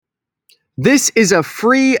This is a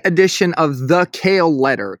free edition of the Kale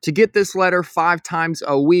Letter. To get this letter 5 times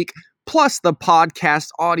a week, plus the podcast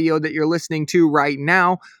audio that you're listening to right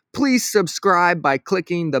now, please subscribe by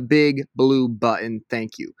clicking the big blue button.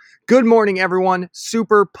 Thank you. Good morning, everyone.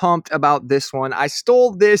 Super pumped about this one. I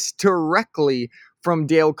stole this directly from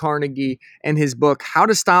Dale Carnegie and his book, How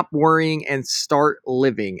to Stop Worrying and Start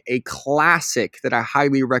Living, a classic that I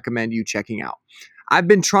highly recommend you checking out. I've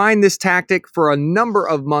been trying this tactic for a number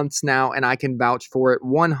of months now, and I can vouch for it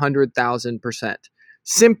 100,000%.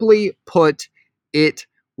 Simply put, it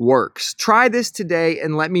works. Try this today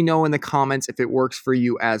and let me know in the comments if it works for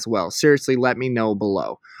you as well. Seriously, let me know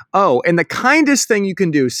below. Oh, and the kindest thing you can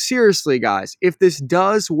do, seriously, guys, if this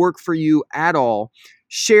does work for you at all,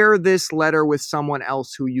 share this letter with someone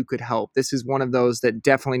else who you could help. This is one of those that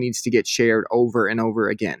definitely needs to get shared over and over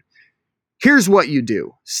again. Here's what you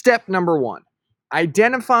do. Step number 1.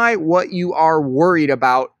 Identify what you are worried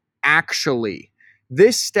about actually.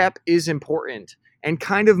 This step is important and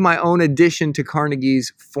kind of my own addition to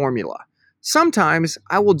Carnegie's formula. Sometimes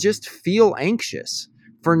I will just feel anxious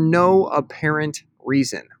for no apparent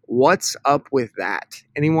reason. What's up with that?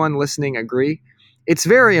 Anyone listening agree? It's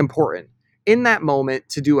very important in that moment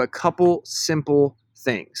to do a couple simple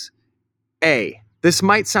things. A, this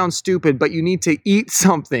might sound stupid, but you need to eat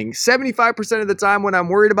something. 75% of the time when I'm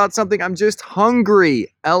worried about something, I'm just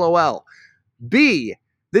hungry. LOL. B,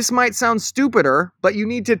 this might sound stupider, but you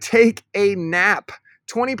need to take a nap.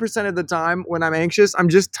 20% of the time when I'm anxious, I'm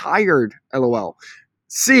just tired. LOL.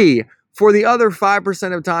 C, for the other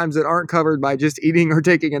 5% of times that aren't covered by just eating or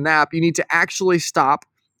taking a nap, you need to actually stop,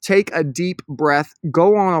 take a deep breath,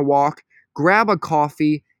 go on a walk, grab a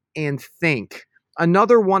coffee, and think.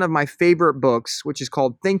 Another one of my favorite books, which is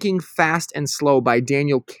called Thinking Fast and Slow by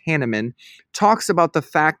Daniel Kahneman, talks about the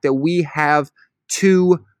fact that we have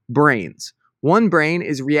two brains. One brain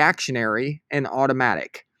is reactionary and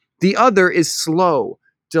automatic. The other is slow,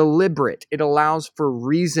 deliberate. It allows for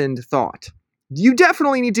reasoned thought. You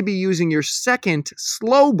definitely need to be using your second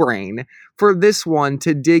slow brain for this one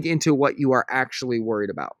to dig into what you are actually worried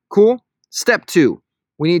about. Cool? Step 2,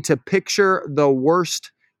 we need to picture the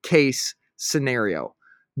worst case scenario.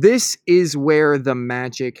 This is where the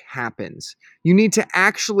magic happens. You need to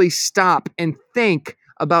actually stop and think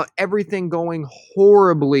about everything going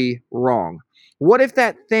horribly wrong. What if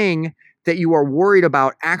that thing that you are worried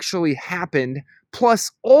about actually happened,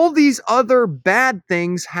 plus all these other bad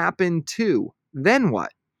things happen too? Then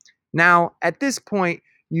what? Now, at this point,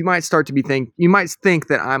 you might think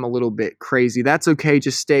that I'm a little bit crazy. That's okay,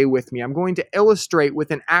 just stay with me. I'm going to illustrate with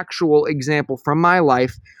an actual example from my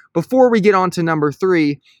life before we get on to number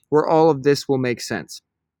 3, where all of this will make sense.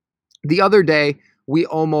 The other day, we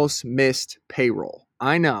almost missed payroll.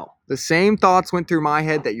 I know. The same thoughts went through my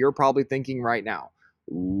head that you're probably thinking right now.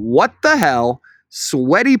 What the hell?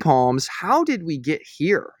 Sweaty palms. How did we get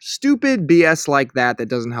here? Stupid BS like that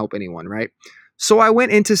doesn't help anyone, right? So I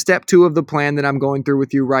went into step 2 of the plan that I'm going through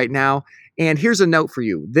with you right now. And here's a note for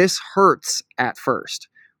you. This hurts at first.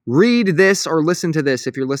 Read this or listen to this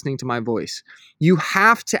if you're listening to my voice. You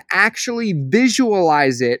have to actually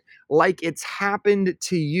visualize it like it's happened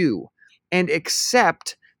to you and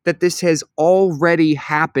accept that this has already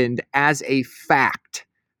happened as a fact.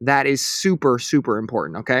 That is super, super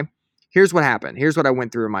important, okay? Here's what happened. Here's what I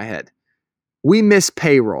went through in my head. We miss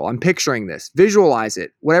payroll. I'm picturing this. Visualize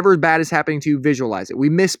it. Whatever bad is happening to you, visualize it. We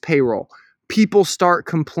miss payroll. People start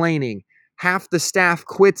complaining. Half the staff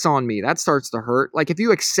quits on me. That starts to hurt. Like if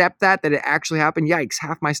you accept that it actually happened, yikes,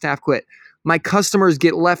 half my staff quit. My customers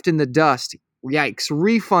get left in the dust. Yikes.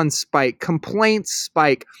 Refunds spike. Complaints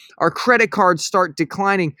spike. Our credit cards start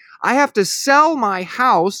declining. I have to sell my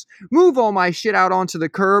house, move all my shit out onto the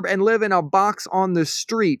curb, and live in a box on the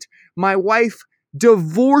street. My wife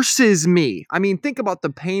divorces me. I mean, think about the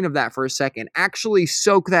pain of that for a second. Actually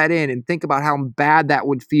soak that in and think about how bad that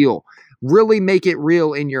would feel. Really make it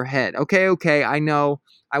real in your head. Okay, I know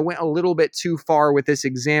I went a little bit too far with this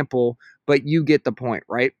example, but you get the point,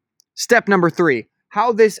 right? Step number 3,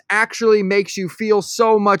 how this actually makes you feel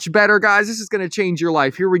so much better. Guys, this is going to change your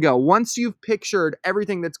life. Here we go. Once you've pictured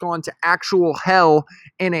everything that's gone to actual hell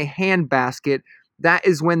in a handbasket, that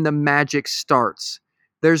is when the magic starts.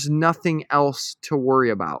 There's nothing else to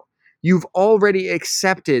worry about. You've already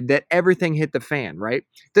accepted that everything hit the fan, right?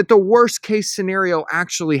 That the worst case scenario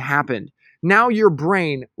actually happened. Now your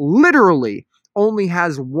brain literally only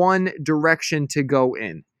has one direction to go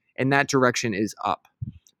in, and that direction is up.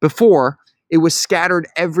 Before, it was scattered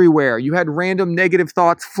everywhere. You had random negative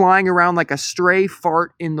thoughts flying around like a stray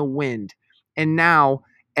fart in the wind. And now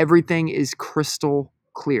everything is crystal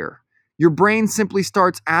clear. Your brain simply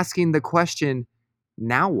starts asking the question,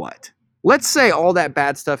 now what? Let's say all that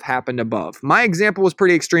bad stuff happened above. My example was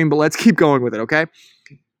pretty extreme, but let's keep going with it, okay?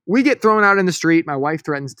 We get thrown out in the street. My wife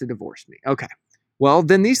threatens to divorce me. Okay. Well,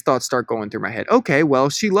 then these thoughts start going through my head. Okay, well,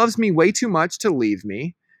 she loves me way too much to leave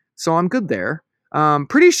me, so I'm good there.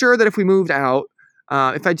 Pretty sure that if we moved out,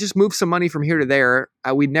 if I just moved some money from here to there,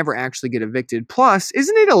 we'd never actually get evicted. Plus,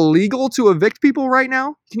 isn't it illegal to evict people right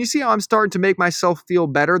now? Can you see how I'm starting to make myself feel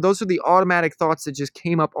better? Those are the automatic thoughts that just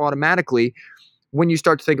came up automatically when you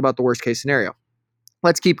start to think about the worst case scenario.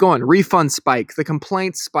 Let's keep going. Refund spike, the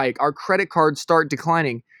complaints spike, our credit cards start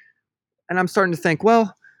declining. And I'm starting to think,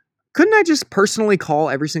 well, couldn't I just personally call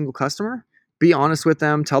every single customer? Be honest with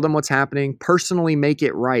them, tell them what's happening, personally make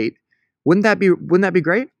it right. Wouldn't that be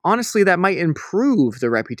great? Honestly, that might improve the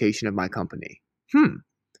reputation of my company.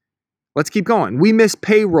 Let's keep going. We miss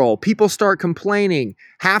payroll. People start complaining.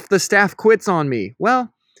 Half the staff quits on me.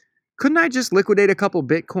 Well, couldn't I just liquidate a couple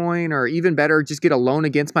Bitcoin, or even better, just get a loan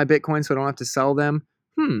against my Bitcoin so I don't have to sell them?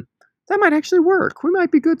 That might actually work. We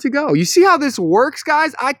might be good to go. You see how this works,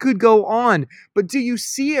 guys? I could go on, but do you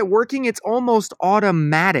see it working? It's almost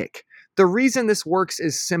automatic. The reason this works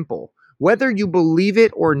is simple. Whether you believe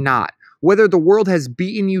it or not, whether the world has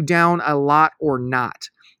beaten you down a lot or not,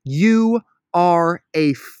 you are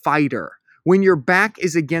a fighter. When your back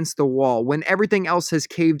is against the wall, when everything else has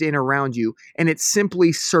caved in around you, and it's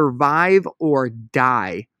simply survive or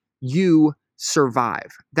die, you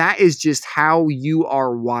survive. That is just how you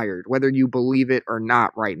are wired, whether you believe it or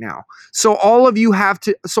not right now. All you have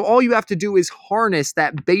to do is harness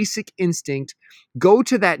that basic instinct, go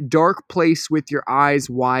to that dark place with your eyes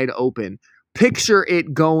wide open, picture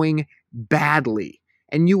it going badly,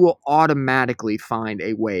 and you will automatically find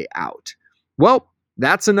a way out. Well,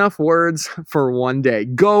 that's enough words for one day.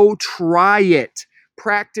 Go try it.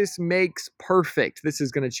 Practice makes perfect. This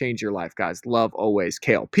is going to change your life, guys. Love always,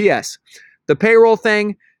 Kale. P.S. The payroll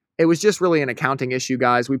thing, it was just really an accounting issue,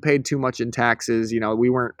 guys. We paid too much in taxes. We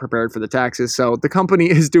weren't prepared for the taxes. So the company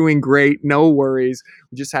is doing great. No worries.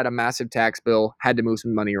 We just had a massive tax bill. Had to move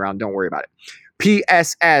some money around. Don't worry about it.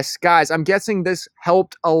 PSS, guys, I'm guessing this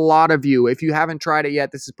helped a lot of you. If you haven't tried it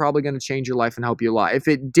yet, this is probably going to change your life and help you a lot. If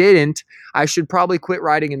it didn't, I should probably quit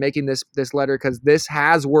writing and making this letter, because this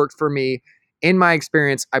has worked for me in my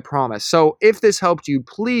experience, I promise. So if this helped you,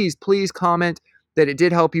 please comment that it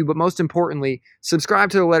did help you, but most importantly, subscribe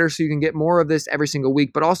to the letter so you can get more of this every single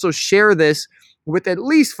week, but also share this with at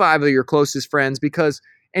least 5 of your closest friends,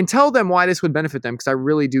 and tell them why this would benefit them, because I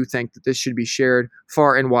really do think that this should be shared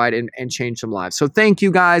far and wide and change some lives. So thank you,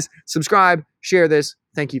 guys. Subscribe, share this.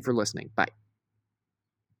 Thank you for listening. Bye.